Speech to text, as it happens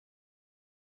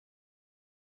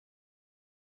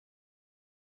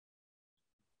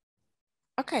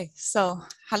Okay, so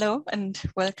hello and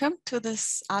welcome to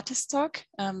this artist talk.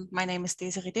 My name is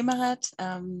Désirée Desmarattes.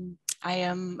 I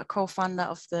am a co-founder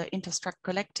of the Interstruct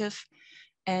Collective,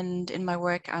 and in my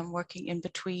work, I'm working in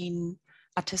between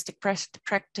artistic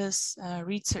practice,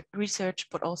 research,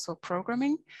 but also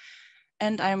programming.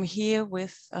 And I'm here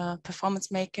with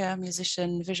performance maker,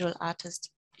 musician, visual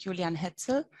artist, Julian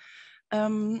Hetzel,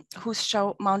 whose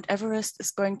show Mount Everest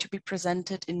is going to be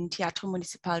presented in Teatro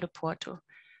Municipal de Porto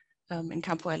in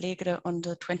Campo Alegre on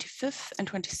the 25th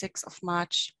and 26th of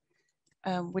March,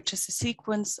 which is a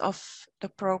sequence of the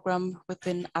program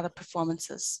within other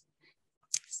performances.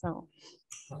 So,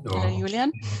 hello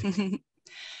Julian.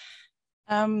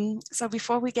 So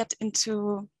before we get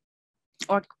into,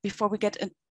 or before we get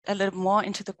a little more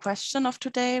into the question of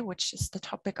today, which is the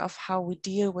topic of how we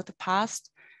deal with the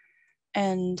past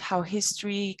and how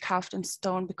history carved in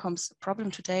stone becomes a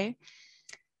problem today,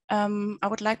 I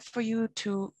would like for you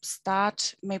to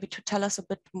start maybe to tell us a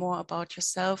bit more about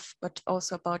yourself, but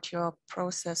also about your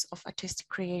process of artistic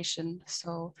creation.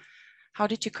 So how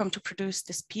did you come to produce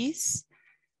this piece?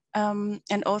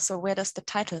 And also, where does the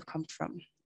title come from?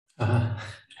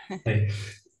 Hey.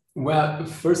 Well,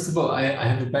 first of all, I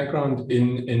have a background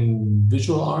in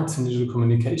visual arts and visual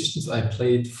communications. I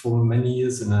played for many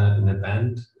years in a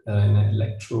band, in an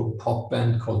electro pop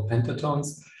band called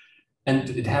Pentatones.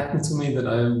 And it happened to me that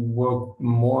I work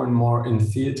more and more in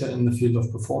theater in the field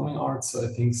of performing arts. So I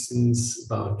think since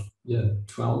about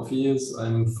 12 years,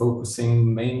 I'm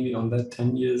focusing mainly on that,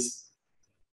 10 years.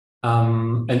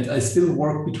 And I still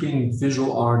work between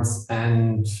visual arts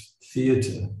and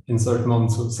theater in certain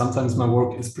moments. So sometimes my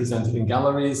work is presented in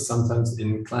galleries, sometimes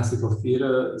in classical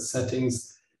theater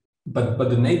settings. But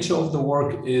the nature of the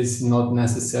work is not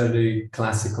necessarily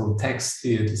classical text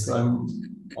theater. So I'm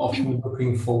often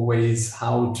looking for ways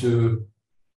how to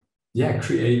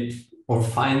create or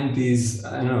find these,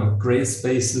 I don't know, gray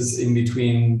spaces in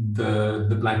between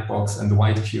the black box and the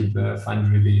white cube that I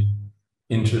find really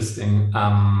interesting.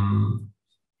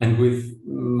 And with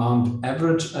Mount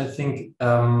Everest, I think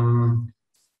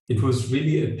it was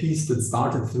really a piece that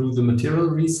started through the material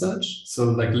research.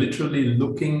 So like literally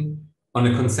looking on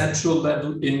a conceptual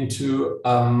level into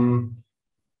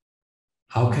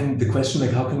how can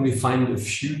we find a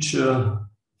future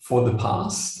for the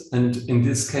past? And in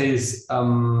this case,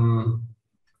 the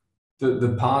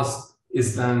past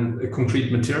is then a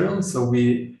concrete material. So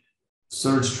we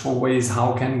searched for ways,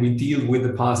 how can we deal with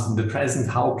the past and the present?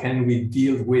 How can we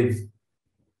deal with,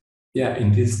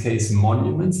 in this case,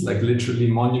 monuments, like literally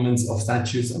monuments of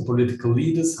statues and political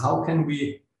leaders? How can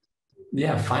we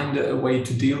find a way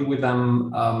to deal with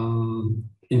them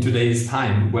in today's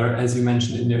time, where, as you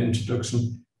mentioned in your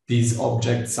introduction, these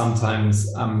objects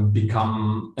sometimes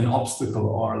become an obstacle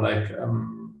or like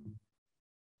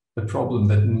a problem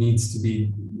that needs to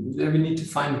be, we need to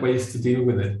find ways to deal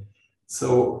with it.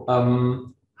 So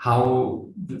how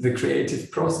the creative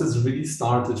process really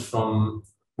started from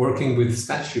working with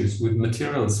statues, with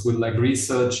materials, with like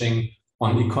researching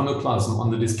on iconoclasm,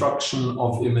 on the destruction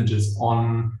of images,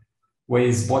 on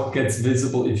ways what gets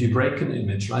visible if you break an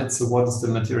image, right? So what is the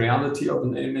materiality of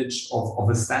an image, of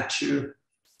a statue?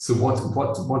 So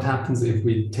what happens if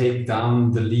we take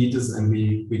down the leaders and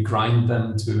we grind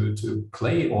them to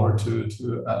clay or to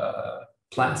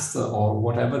plaster or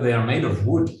whatever they are made of,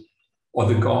 wood, or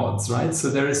the gods, right? So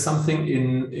there is something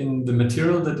in the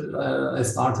material that I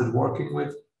started working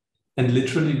with, and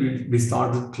literally we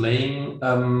started playing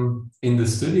in the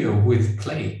studio with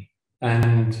clay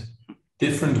and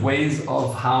different ways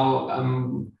of how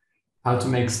to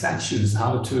make statues,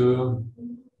 how to,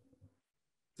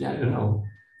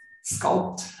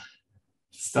 sculpt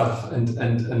stuff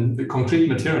and the concrete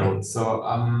material. So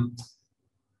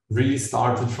really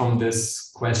started from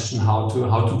this question how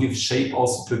to give shape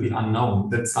also to the unknown.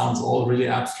 That sounds all really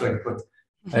abstract, but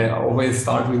I always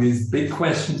start with these big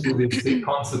questions, with these big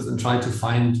concepts, and try to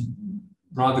find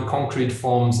rather concrete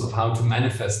forms of how to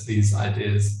manifest these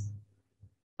ideas.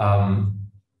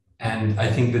 And I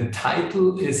think the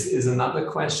title is another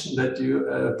question that you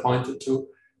pointed to,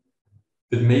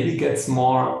 that maybe gets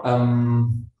more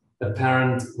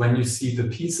apparent when you see the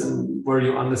piece and where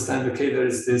you understand, okay, there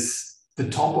is this, the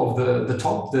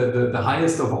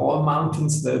highest of all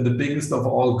mountains, the biggest of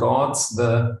all gods,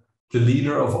 the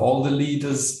leader of all the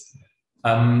leaders.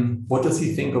 What does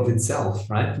he think of itself,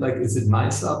 right? Like, is it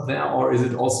nice up there, or is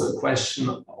it also a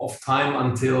question of time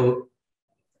until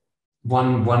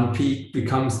one peak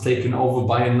becomes taken over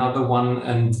by another one,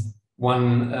 and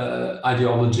one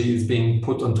ideology is being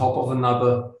put on top of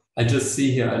another? I just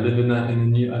see here, I live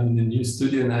I'm in a new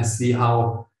studio, and I see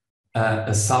how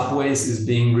a Subway's is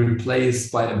being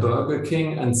replaced by a Burger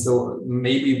King, and so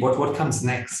maybe what comes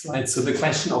next, right? So the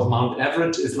question of Mount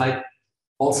Everest is like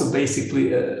also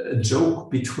basically a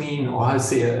joke between, or how to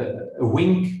say, a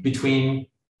wink between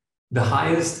the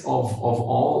highest of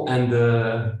all and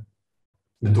the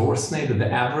doorsnake,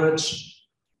 the average,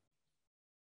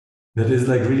 that is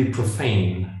like really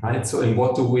profane, right? So in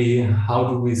how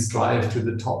do we strive to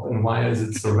the top, and why is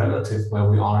it so relative where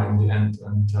we are in the end?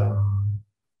 And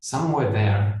somewhere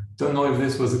there, don't know if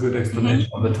this was a good explanation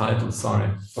of the title, sorry.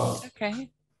 But okay. I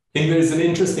think there's an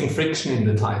interesting friction in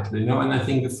the title, you know, and I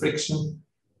think the friction,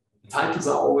 titles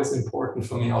are always important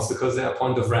for me also because they're a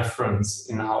point of reference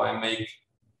in how I make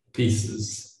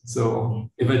pieces. So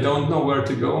if I don't know where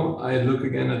to go, I look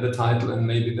again at the title and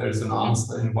maybe there's an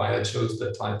answer in why I chose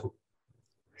that title.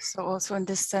 So also in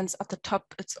this sense, at the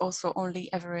top, it's also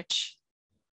only average.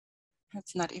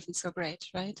 It's not even so great,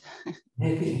 right?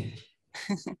 Maybe.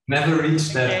 Never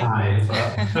reached that high.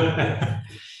 But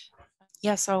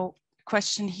yeah, so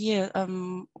question here,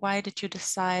 why did you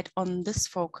decide on this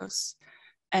focus?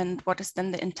 And what is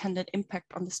then the intended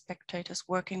impact on the spectators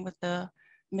working with the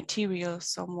material?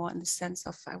 So more in the sense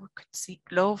of, I could see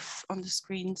glove on the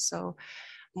screen, so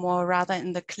more rather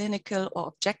in the clinical or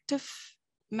objective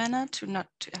manner,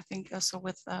 I think also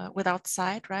with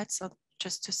outside, right? So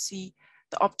just to see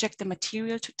the object, the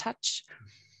material to touch,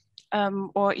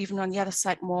 or even on the other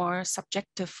side, more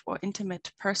subjective or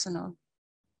intimate, personal.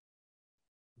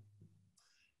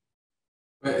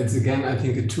 Well, it's again, I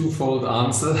think, a twofold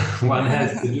answer. One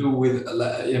has to do with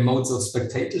modes of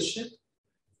spectatorship,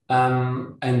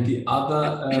 and the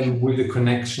other with the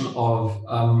connection of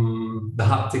the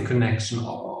haptic connection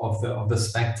of the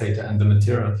spectator and the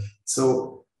material.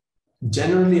 So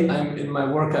generally, in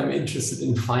my work, I'm interested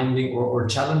in finding or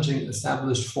challenging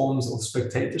established forms of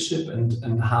spectatorship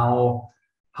and how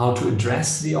to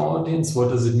address the audience. What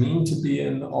does it mean to be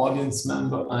an audience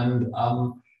member, and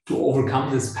to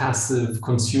overcome this passive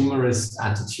consumerist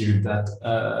attitude that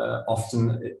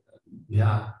often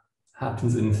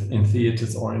happens in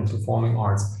theaters or in performing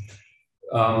arts.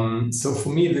 So for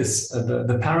me,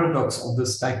 the paradox of the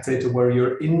spectator, where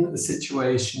you're in a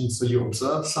situation, so you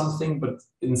observe something, but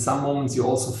in some moments you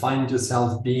also find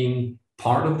yourself being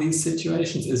part of these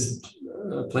situations, is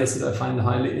a place that I find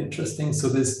highly interesting. So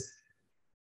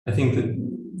I think that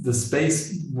the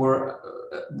space where,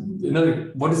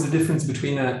 what is the difference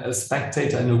between a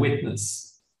spectator and a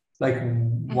witness? Like,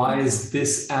 why is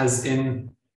this, as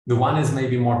in, the one is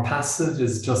maybe more passive,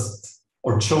 is just,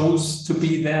 or chose to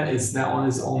be there, is there on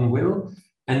his own will,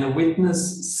 and the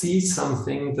witness sees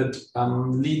something that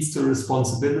leads to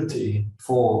responsibility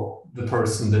for the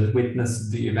person that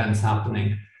witnessed the events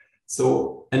happening.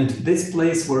 So, and this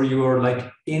place where you are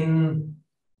like in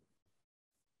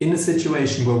a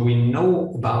situation where we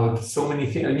know about so many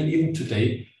things. I mean, even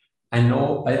today, I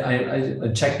know,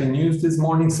 I checked the news this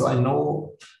morning, so I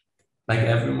know, like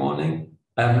every morning,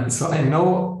 so I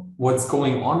know what's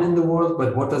going on in the world,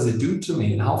 but what does it do to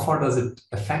me, and how far does it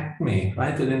affect me,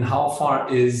 right? And then how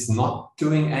far is not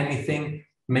doing anything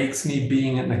makes me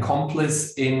being an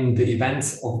accomplice in the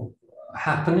events of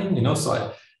happening, you know?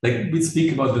 So like we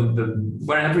speak about the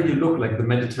wherever you look, like the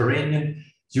Mediterranean,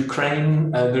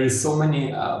 Ukraine, there is so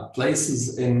many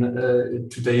places in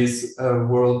today's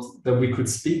world that we could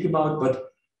speak about,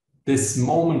 but this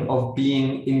moment of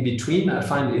being in between, I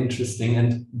find interesting.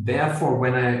 And therefore,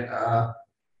 when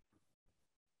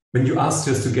you asked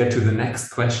us to get to the next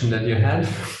question that you had,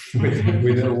 with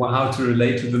how to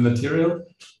relate to the material,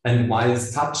 and why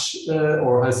is touch,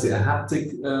 or how to say, a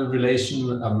haptic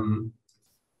relation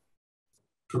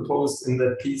proposed in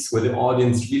that piece, where the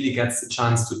audience really gets the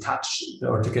chance to touch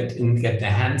or to get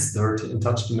their hands dirty and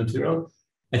touch the material.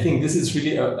 I think this is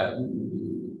really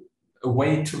a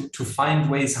way to find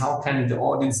ways how can the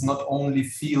audience not only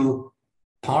feel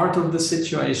part of the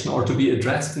situation or to be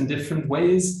addressed in different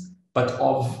ways, but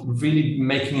of really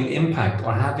making an impact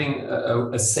or having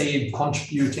a say,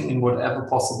 contributing in whatever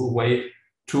possible way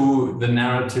to the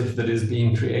narrative that is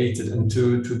being created and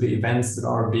to the events that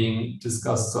are being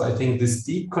discussed. So I think this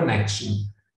deep connection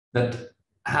that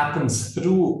happens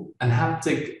through an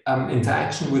haptic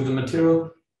interaction with the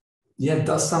material,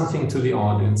 does something to the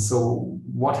audience. So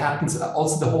what happens,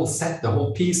 also the whole set, the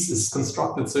whole piece is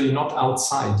constructed so you're not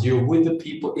outside, you're with the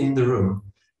people in the room.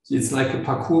 It's like a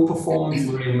parkour performance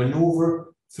where you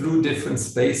maneuver through different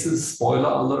spaces, spoiler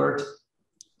alert.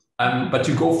 But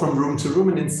you go from room to room,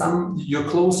 and in some, you're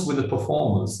close with the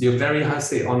performers. You're very, I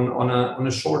say, on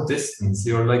a short distance.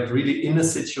 You're like really in a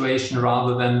situation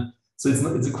rather than, so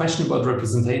it's a question about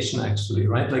representation actually,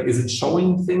 right? Like, is it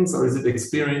showing things or is it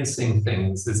experiencing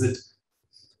things?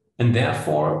 And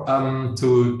therefore,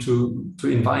 to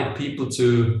invite people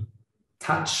to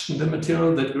touch the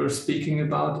material that we're speaking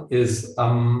about is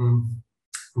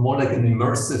more like an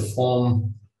immersive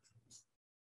form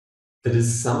that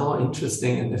is somehow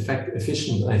interesting and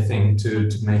efficient, I think, to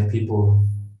make people.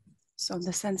 So in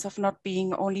the sense of not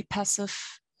being only passive,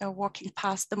 walking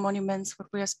past the monuments, what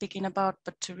we are speaking about,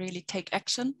 but to really take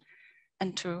action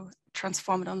and to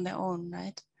transform it on their own,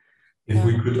 right? If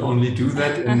we could only do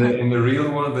that in the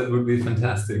real world, that would be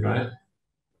fantastic, right?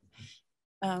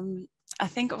 I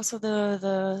think also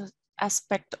the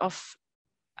aspect of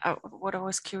what I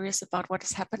was curious about, what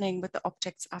is happening with the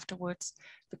objects afterwards,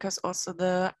 because also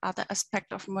the other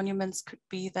aspect of monuments could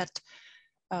be that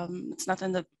it's not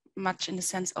much in the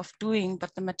sense of doing,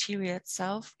 but the material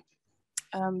itself.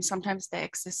 Sometimes there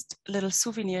exist little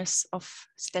souvenirs of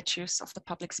statues of the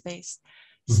public space.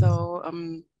 Mm-hmm. So,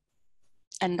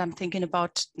 and I'm thinking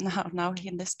about now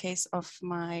in this case of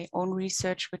my own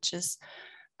research, which is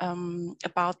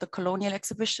about the colonial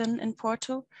exhibition in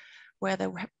Porto, where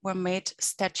there were made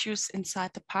statues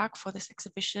inside the park for this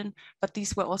exhibition, but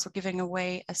these were also given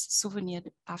away as a souvenir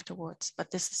afterwards.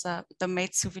 But this is the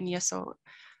made souvenir, so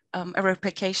a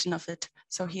replication of it.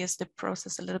 So here's the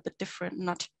process a little bit different,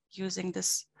 not using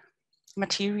this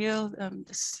material,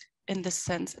 this in this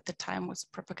sense at the time was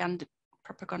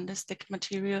propagandistic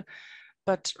material,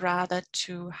 but rather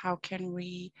to how can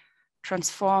we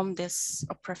transform this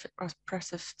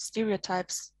oppressive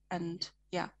stereotypes and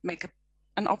make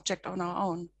an object on our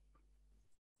own.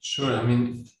 Sure. I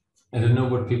mean, I don't know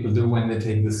what people do when they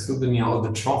take the souvenir or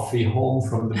the trophy home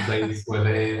from the place where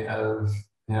they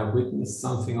witnessed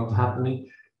something of happening.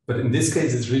 But in this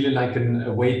case, it's really like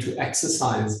a way to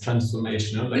exercise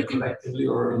transformation, you know, like collectively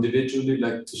or individually,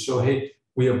 like to show, hey,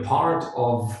 we are part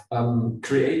of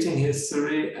creating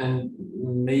history, and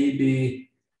maybe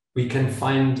we can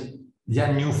find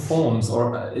new forms.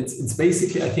 Or it's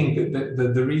basically, I think,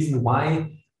 the reason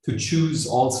why to choose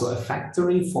also a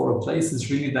factory for a place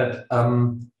is really that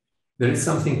there is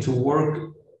something to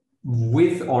work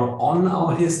with or on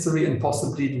our history, and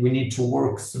possibly we need to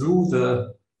work through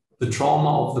the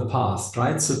trauma of the past,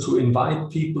 right? So to invite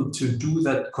people to do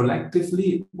that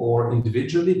collectively or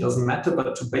individually, doesn't matter,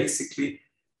 but to basically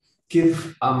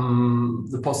give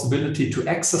the possibility to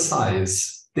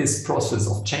exercise this process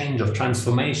of change, of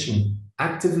transformation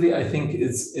actively, I think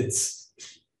it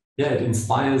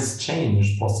inspires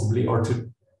change possibly, or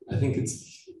I think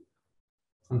it's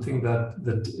something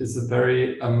that is a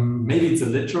very, maybe it's a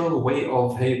literal way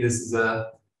of, hey, this is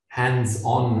a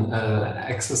hands-on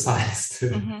exercise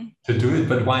to do it,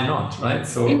 but why not, right?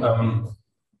 So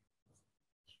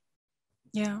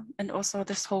and also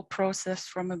this whole process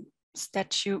from a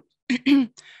statue,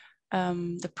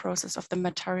 the process of the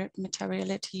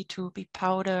materiality to be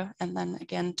powder, and then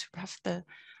again to have the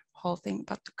whole thing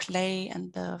about the clay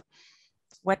and the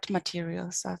wet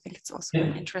material. So I think it's also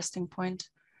an interesting point.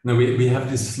 No, we have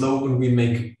this slogan, we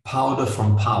make powder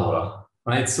from power,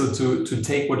 right? So to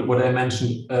take what I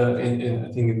mentioned in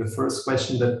I think in the first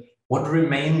question, that what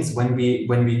remains when we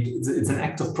it's an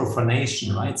act of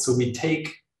profanation, right? So we take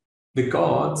the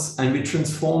gods and we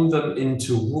transform them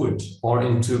into wood or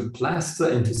into plaster,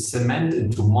 into cement,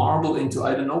 into marble, into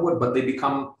I don't know what, but they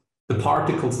become the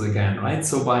particles again, right?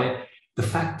 So by the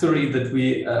factory that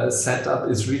we set up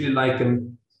is really like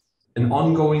an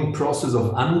ongoing process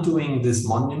of undoing this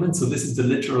monument. So this is the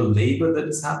literal labor that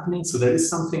is happening. So there is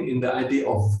something in the idea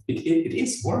of it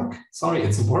is work. Sorry,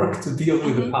 it's work to deal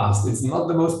with the past. It's not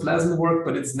the most pleasant work,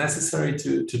 but it's necessary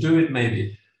to do it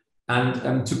maybe.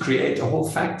 And to create a whole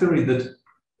factory that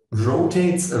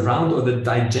rotates around or that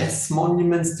digests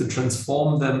monuments to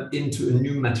transform them into a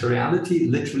new materiality,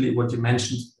 literally what you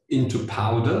mentioned, into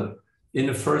powder in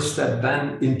a first step,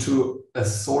 then into a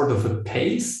sort of a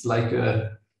paste, like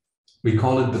we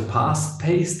call it the past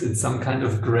paste. It's some kind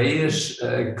of grayish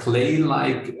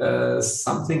clay-like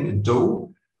something, a dough.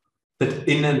 But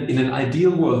in an ideal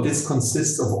world, this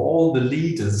consists of all the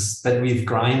leaders that we've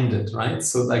grinded, right?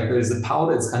 So like there is a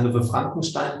powder, it's kind of a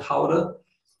Frankenstein powder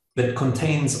that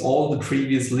contains all the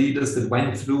previous leaders that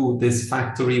went through this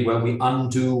factory where we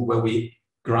undo, where we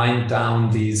grind down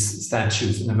these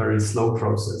statues in a very slow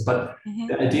process. But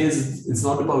the idea is it's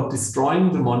not about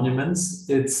destroying the monuments,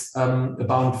 it's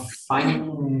about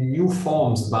finding new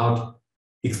forms, about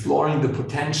exploring the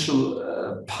potential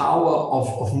power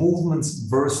of movements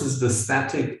versus the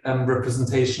static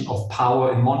representation of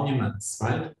power in monuments,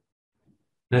 right?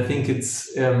 And I think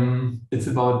it's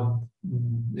about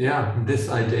this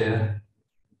idea.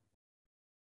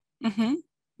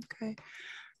 Okay.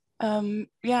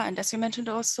 And as you mentioned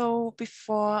also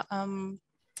before,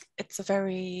 it's a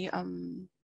very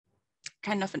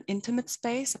kind of an intimate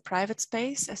space, a private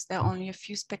space, as there are only a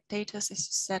few spectators, as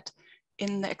you said,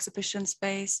 in the exhibition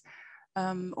space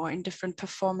or in different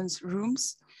performance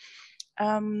rooms,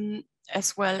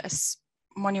 as well as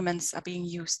monuments are being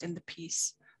used in the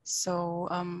piece. So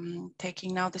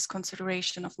taking now this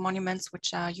consideration of monuments,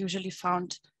 which are usually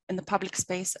found in the public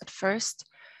space at first,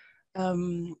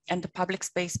 and the public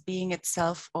space being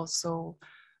itself also,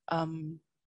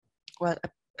 well,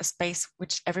 a space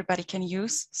which everybody can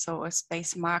use. So a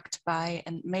space marked by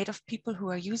and made of people who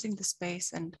are using the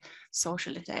space and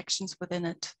social interactions within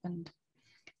it and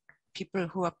people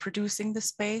who are producing the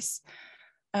space.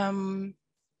 So in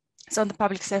the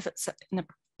public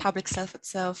self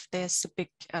itself, there's a big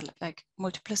like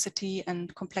multiplicity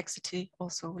and complexity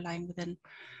also lying within.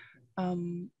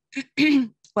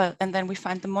 Well, and then we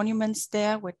find the monuments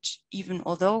there, which even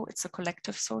although it's a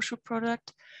collective social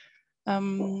product,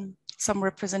 some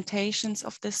representations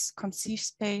of this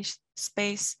conceived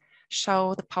space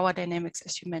show the power dynamics,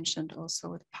 as you mentioned,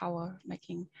 also the power,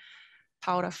 making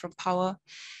powder from power,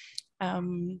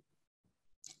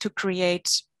 to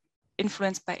create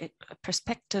influenced by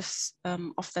perspectives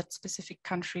of that specific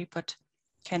country, but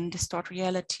can distort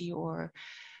reality, or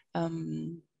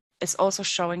is also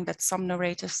showing that some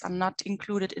narratives are not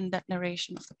included in that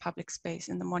narration of the public space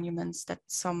in the monuments, that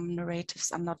some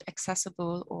narratives are not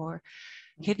accessible or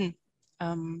hidden.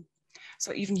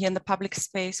 So even here in the public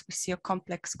space, we see a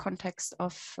complex context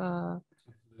of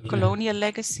colonial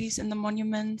legacies in the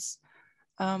monuments.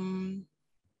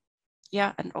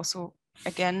 Yeah, and also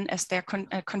again, as their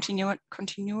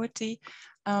continuity,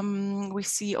 we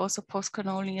see also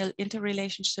post-colonial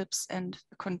interrelationships and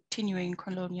continuing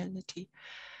coloniality.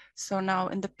 So now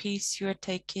in the piece, you are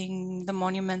taking the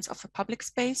monuments of a public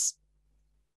space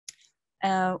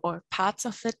or parts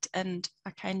of it and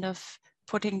are kind of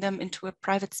putting them into a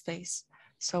private space.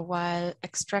 So while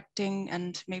extracting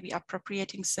and maybe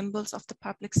appropriating symbols of the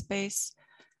public space,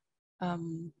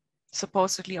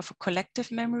 supposedly of a collective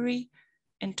memory,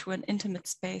 into an intimate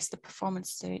space, the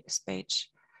performance stage.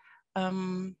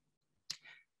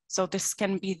 So this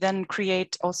can be then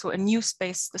create also a new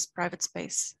space, this private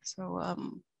space. So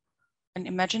an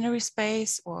imaginary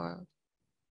space, or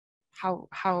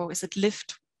how is it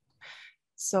lived?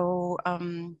 So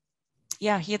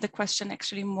yeah, here the question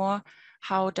actually more,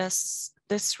 how does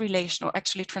this relation, or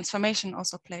actually transformation,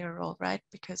 also play a role, right?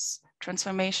 Because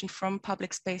transformation from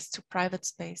public space to private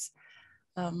space,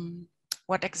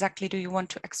 what exactly do you want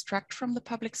to extract from the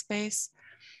public space?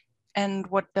 And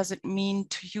what does it mean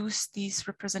to use these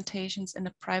representations in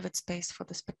a private space for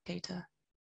the spectator?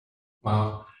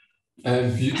 Wow, a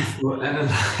beautiful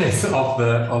analysis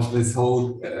of this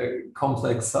whole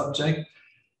complex subject,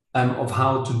 of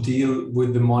how to deal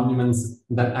with the monuments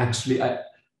that actually,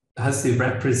 as they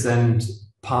represent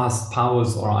past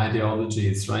powers or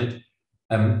ideologies, right?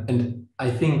 And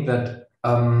I think that,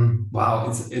 wow,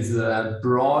 it's a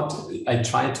broad, I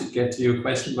tried to get to your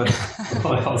question, but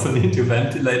I also need to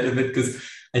ventilate a bit, because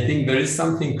I think there is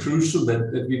something crucial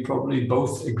that we probably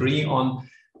both agree on,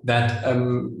 that,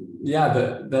 yeah,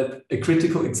 that a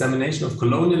critical examination of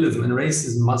colonialism and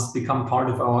racism must become part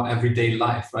of our everyday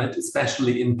life, right?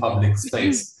 Especially in public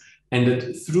space. And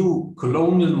that through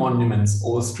colonial monuments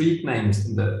or street names,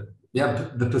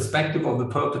 the perspective of the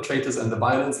perpetrators and the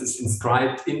violence is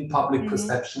inscribed in public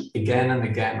perception again and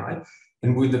again, right?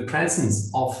 And with the presence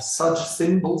of such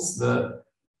symbols, the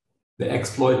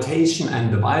exploitation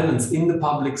and the violence in the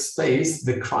public space,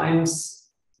 the crimes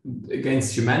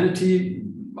against humanity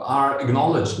are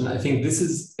acknowledged. And I think this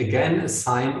is again a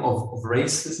sign of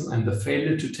racism and the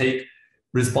failure to take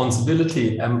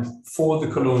responsibility for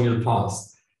the colonial past.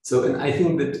 So, and I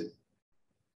think that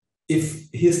if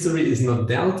history is not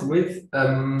dealt with,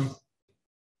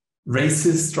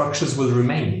 racist structures will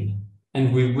remain,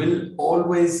 and we will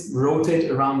always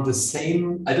rotate around the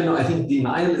same. I don't know, I think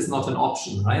denial is not an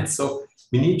option, right? So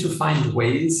we need to find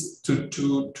ways to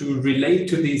relate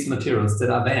to these materials that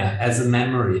are there as a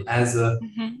memory, as a,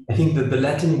 I think that the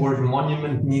Latin word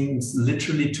monument means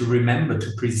literally to remember,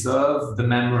 to preserve the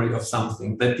memory of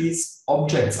something, that these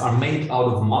objects are made out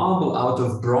of marble, out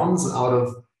of bronze, out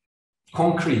of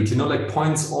concrete, you know, like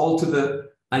points all to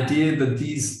the idea that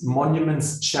these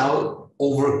monuments shall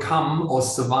overcome or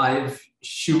survive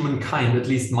humankind, at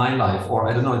least my life, or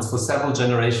I don't know, it's for several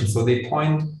generations. So they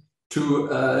point to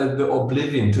the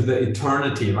oblivion, to the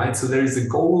eternity, right? So there is a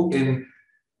goal in,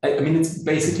 I mean, it's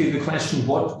basically the question,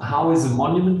 how is a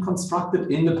monument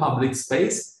constructed in the public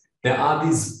space? There are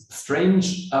these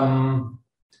strange,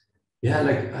 yeah,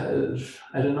 like,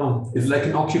 I don't know, it's like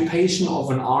an occupation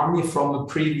of an army from a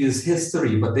previous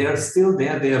history, but they are still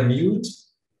there, they are mute,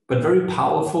 but very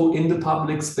powerful in the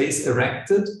public space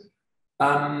erected.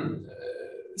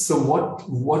 So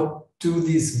what do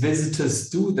these visitors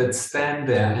do that stand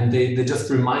there and they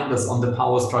just remind us on the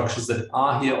power structures that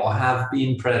are here or have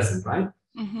been present, right?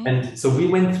 Mm-hmm. And so we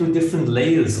went through different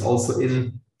layers also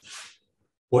in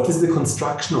what is the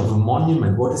construction of a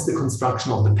monument? What is the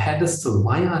construction of the pedestal?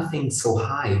 Why are things so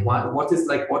high? What is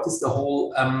the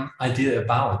whole idea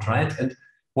about, right? And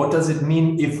what does it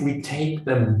mean if we take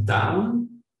them down,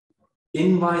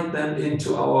 invite them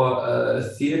into our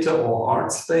theater or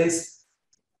art space,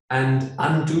 and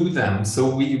undo them? So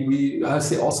we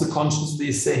also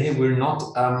consciously say, hey, we're not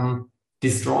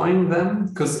destroying them,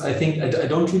 because I think I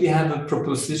don't really have a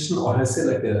proposition or a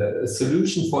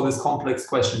solution for this complex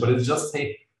question, but it's just,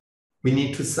 hey, we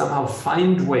need to somehow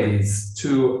find ways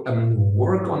to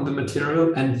work on the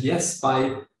material, and yes, by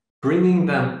bringing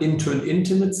them into an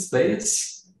intimate space,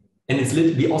 and it's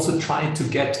literally, we also try to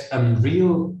get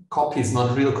real copies,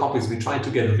 not real copies, we try to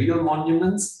get real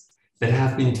monuments that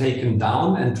have been taken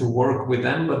down and to work with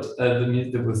them, but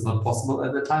that was not possible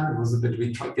at the time. It was a bit,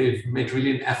 we made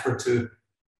really an effort to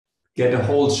get a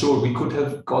whole show. We could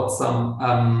have got some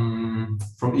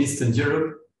from Eastern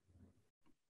Europe,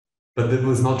 but that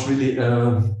was not really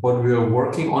what we were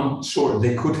working on. Sure,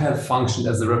 they could have functioned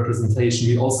as a representation.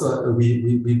 We also,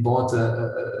 we bought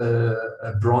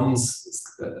a bronze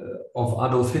of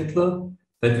Adolf Hitler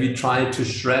that we tried to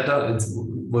shredder. It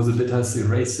was a bit, I say,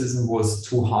 racism was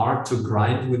too hard to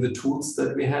grind with the tools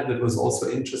that we had. It was also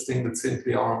interesting that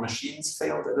simply our machines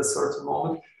failed at a certain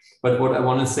moment. But what I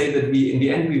want to say that we, in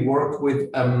the end, we work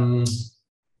with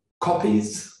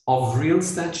copies of real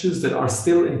statues that are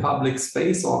still in public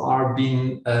space or are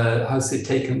being,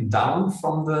 taken down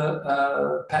from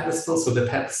the pedestal. So the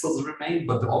pedestals remain,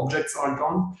 but the objects are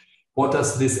gone. What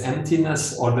does this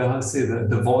emptiness or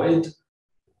the void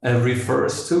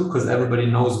refers to? Because everybody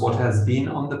knows what has been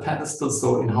on the pedestal.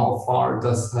 So in how far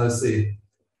does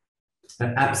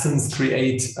absence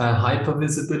create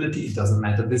hypervisibility? It doesn't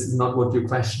matter. This is not what your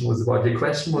question was about. Your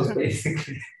question was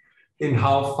basically in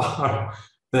how far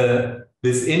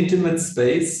this intimate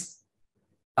space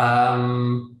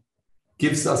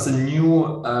gives us a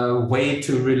new way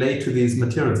to relate to these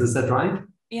materials. Is that right?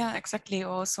 Yeah, exactly.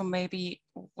 Also, maybe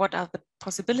what are the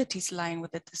possibilities lying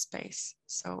within the space?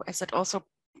 So is it also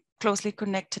closely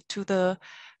connected to the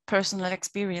personal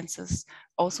experiences?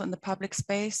 Also in the public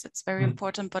space, it's very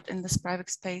important, but in this private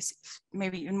space,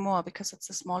 maybe even more, because it's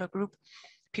a smaller group.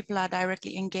 People are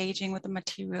directly engaging with the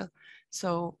material.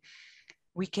 So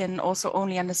we can also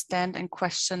only understand and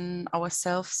question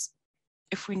ourselves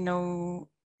if we know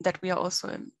that we are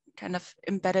also kind of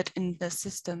embedded in the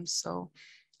system. So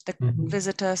the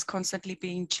visitors constantly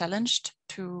being challenged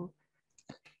to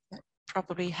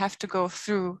probably have to go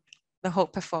through the whole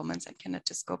performance and cannot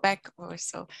just go back, or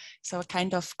so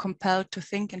kind of compelled to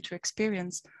think and to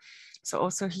experience. So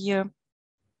also here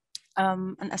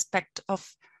an aspect of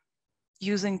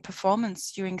using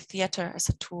performance during theater as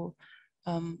a tool,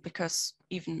 because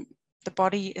even the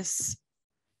body is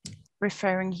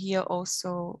referring here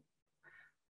also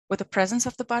with the presence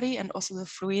of the body and also the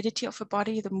fluidity of the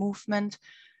body, the movement,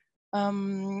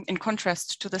 in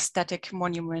contrast to the static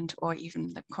monument, or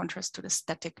even the contrast to the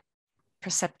static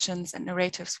perceptions and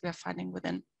narratives we are finding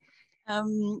within.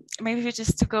 Maybe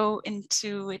just to go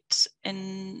into it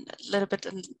in a little bit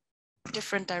in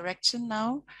different direction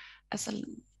now, as a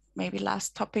maybe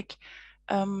last topic.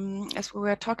 As we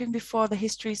were talking before, the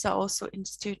histories are also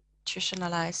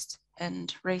institutionalized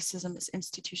and racism is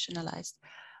institutionalized.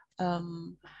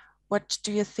 What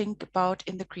do you think about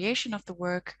in the creation of the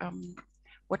work?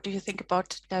 What do you think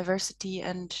about diversity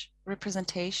and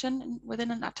representation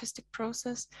within an artistic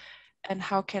process? And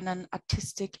how can an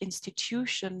artistic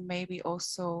institution maybe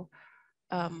also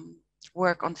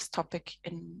work on this topic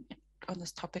on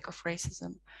this topic of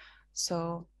racism?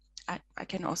 So I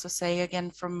can also say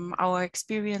again from our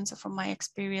experience, or from my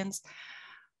experience,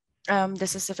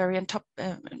 this is a very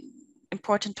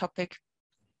important topic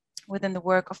within the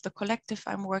work of the collective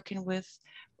I'm working with.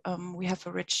 We have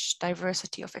a rich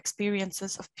diversity of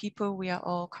experiences of people. We are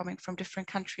all coming from different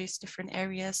countries, different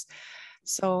areas.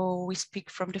 So we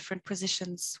speak from different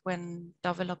positions when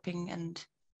developing and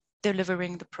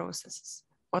delivering the processes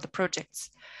or the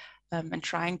projects, and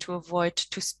trying to avoid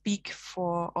to speak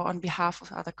for or on behalf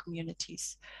of other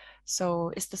communities.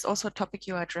 So is this also a topic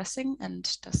you are addressing, and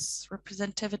does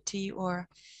representativity or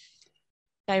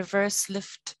diverse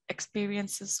lived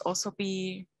experiences also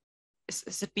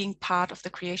is it being part of the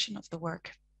creation of the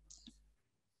work?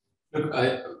 Look,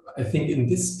 I think in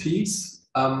this piece,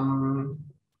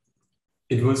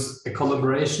 it was a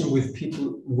collaboration with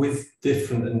people with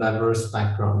different and diverse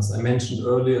backgrounds. I mentioned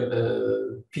earlier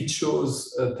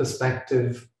Picho's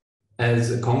perspective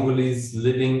as a Congolese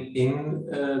living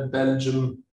in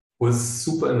Belgium was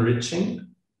super enriching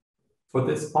for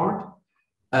this part.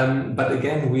 But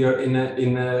again, we are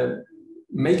in a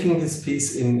making this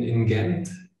piece in Ghent,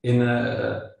 in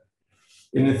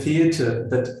a theater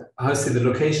that, how to say, the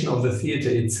location of the theater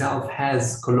itself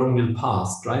has colonial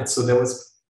past, right? So there was,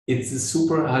 it's a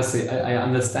super, how to say, I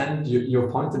understand your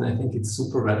point, and I think it's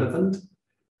super relevant,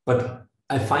 but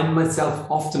I find myself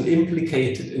often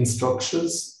implicated in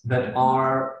structures that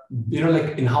are, you know,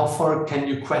 like in how far can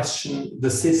you question the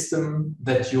system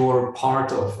that you're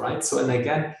part of, right? So, and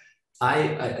again,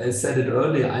 I said it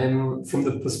earlier, I'm from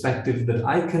the perspective that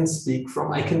I can speak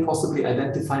from, I can possibly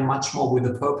identify much more with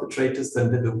the perpetrators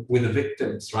than with the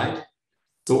victims, right?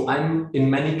 So I'm in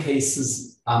many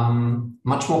cases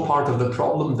much more part of the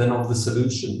problem than of the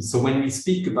solution. So when we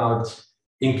speak about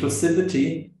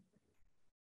inclusivity,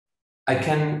 I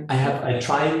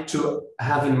try to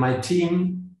have in my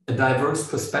team a diverse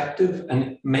perspective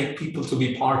and make people to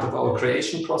be part of our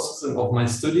creation process and of my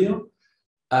studio.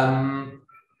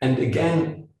 And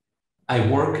again, I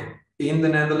work in the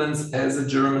Netherlands as a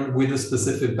German with a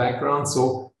specific background.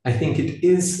 So I think it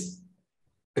is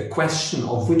a question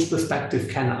of which perspective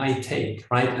can I take,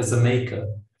 right, as a maker.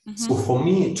 Mm-hmm. So for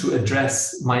me to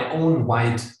address my own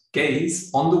white gaze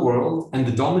on the world and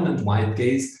the dominant white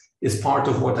gaze is part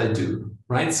of what I do,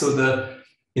 right? So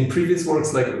in previous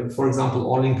works, like, for example,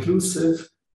 All Inclusive,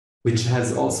 which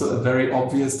has also a very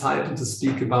obvious title to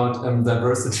speak about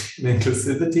diversity and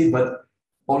inclusivity, but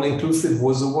All Inclusive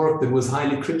was a work that was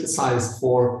highly criticized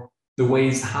for the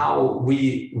ways how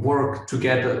we work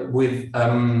together with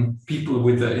people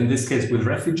with, in this case, with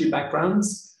refugee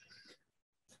backgrounds.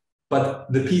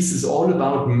 But the piece is all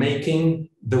about making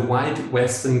the white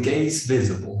Western gaze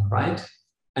visible, right?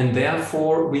 And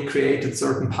therefore, we created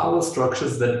certain power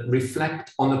structures that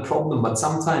reflect on a problem. But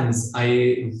sometimes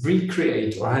I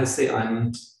recreate, or I say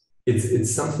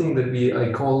it's something that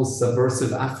I call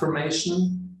subversive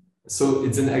affirmation. So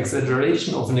it's an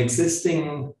exaggeration of an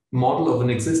existing model, of an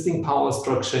existing power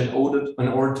structure in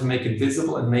order to make it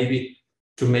visible and maybe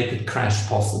to make it crash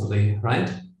possibly, right?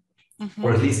 Mm-hmm.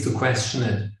 Or at least to question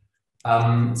it.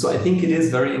 So I think it is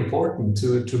very important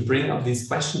to bring up these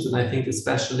questions. And I think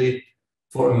especially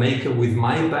for a maker with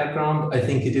my background, I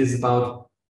think it is about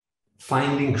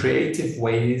finding creative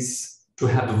ways to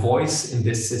have a voice in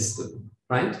this system,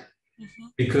 right? Mm-hmm.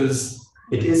 Because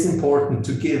it is important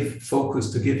to give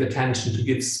focus, to give attention, to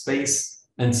give space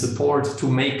and support to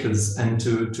makers and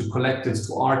to collectives,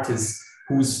 to artists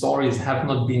whose stories have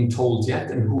not been told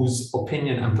yet and whose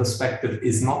opinion and perspective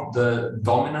is not the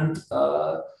dominant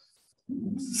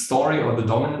story or the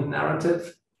dominant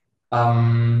narrative.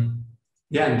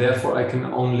 Yeah, and therefore I can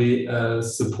only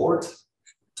support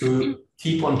to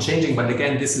keep on changing. But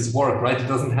again, this is work, right? It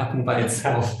doesn't happen by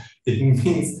itself. It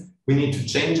means we need to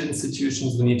change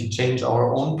institutions. We need to change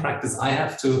our own practice. I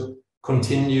have to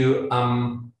continue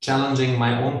challenging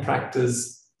my own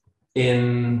practice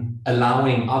in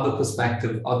allowing other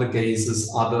perspectives, other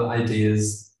gazes, other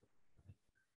ideas.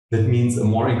 That means a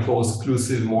more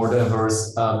inclusive, more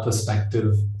diverse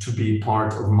perspective to be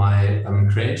part of my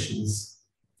creations,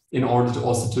 in order to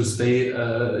also to stay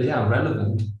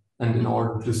relevant and in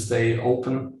order to stay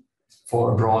open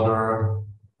for a broader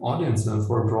audience and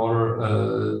for a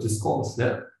broader discourse.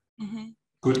 Yeah, mm-hmm.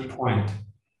 Good point.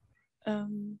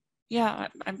 Yeah,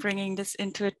 I'm bringing this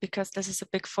into it because this is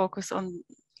a big focus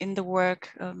in the work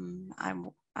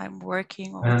I'm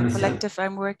working, or the collective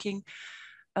I'm working.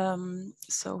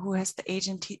 So who has the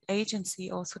agency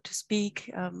also to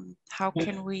speak? How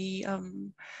can we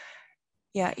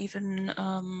even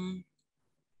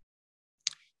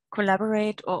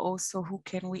collaborate, or also who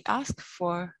can we ask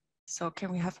for? So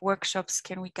can we have workshops?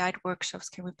 Can we guide workshops?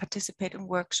 Can we participate in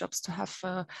workshops to have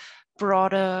a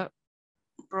broader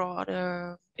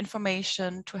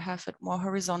information, to have it more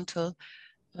horizontal,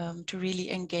 to really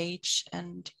engage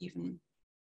and even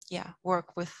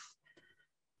work with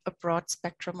a broad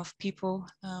spectrum of people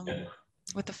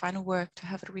with the final work, to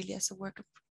have it really as a work,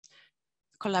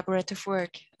 collaborative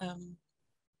work.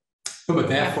 But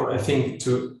therefore, I think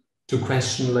to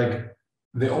question like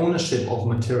the ownership of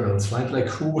materials, right? Like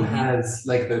who mm-hmm. has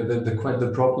like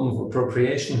the problem of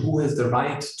appropriation? Who has the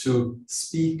right to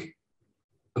speak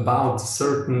about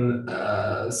certain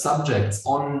subjects?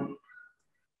 On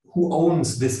who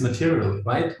owns this material,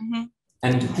 right? Mm-hmm.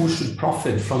 and who should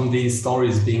profit from these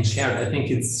stories being shared? I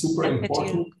think it's super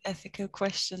important. Ethical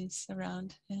questions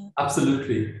around. Yeah.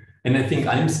 Absolutely. And I think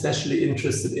I'm especially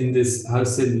interested in this, how to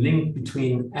say, link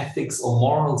between ethics or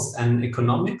morals and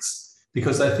economics,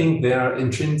 because I think they are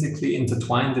intrinsically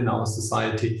intertwined in our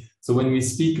society. So when we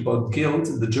speak about guilt,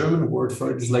 the German word for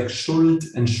it is like Schuld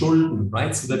and Schulden,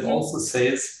 right? So that also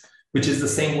says, which is the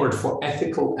same word for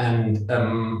ethical and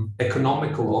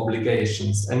economical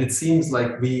obligations. And it seems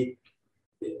like we,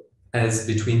 as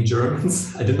between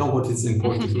Germans, I don't know what it's in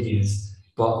Portuguese,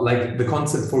 but like the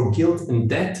concept for guilt and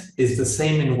debt is the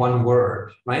same in one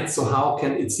word, right? So how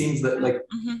can, it seems that like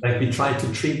we try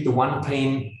to treat the one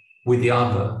pain with the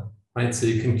other, right? So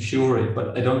you can cure it,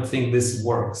 but I don't think this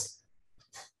works.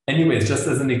 Anyways, just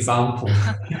as an example.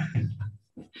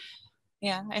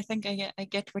 Yeah, I think I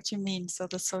get what you mean. So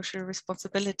the social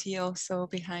responsibility also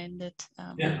behind it.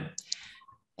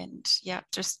 And yeah,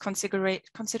 just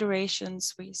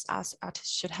considerations we as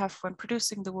artists should have when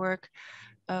producing the work.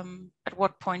 At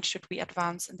what point should we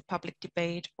advance in the public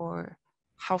debate, or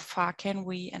how far can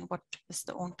we, and what is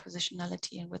the own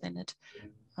positionality within it?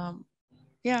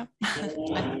 Yeah,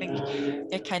 I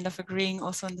think they're kind of agreeing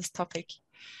also on this topic.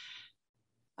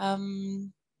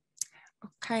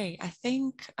 Okay, I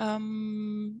think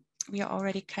we are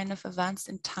already kind of advanced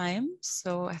in time.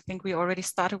 So I think we already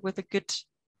started with a good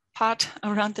part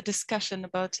around the discussion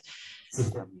about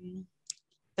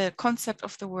the concept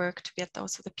of the work, to get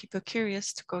also the people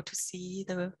curious to go to see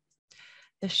the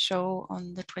show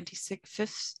on the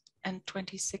 25th and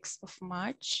 26th of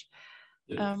March.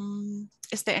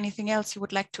 Is there anything else you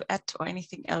would like to add, or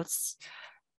anything else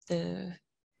the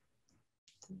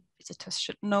visitors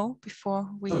should know before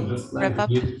we wrap up?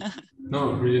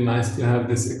 No, really nice to have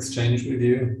this exchange with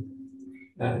you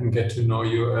and get to know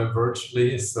you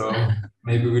virtually. So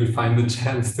maybe we'll find the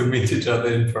chance to meet each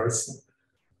other in person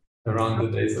around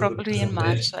the days of the probably in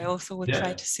March. I also will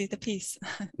try to see the piece.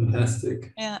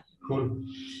 Fantastic. Yeah. Cool.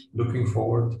 Looking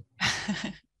forward.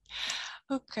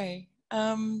 Okay.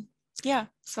 Yeah.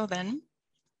 So then,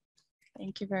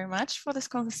 thank you very much for this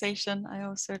conversation. I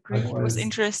also agree. Likewise. It was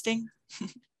interesting.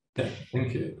 Yeah.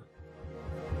 Thank you.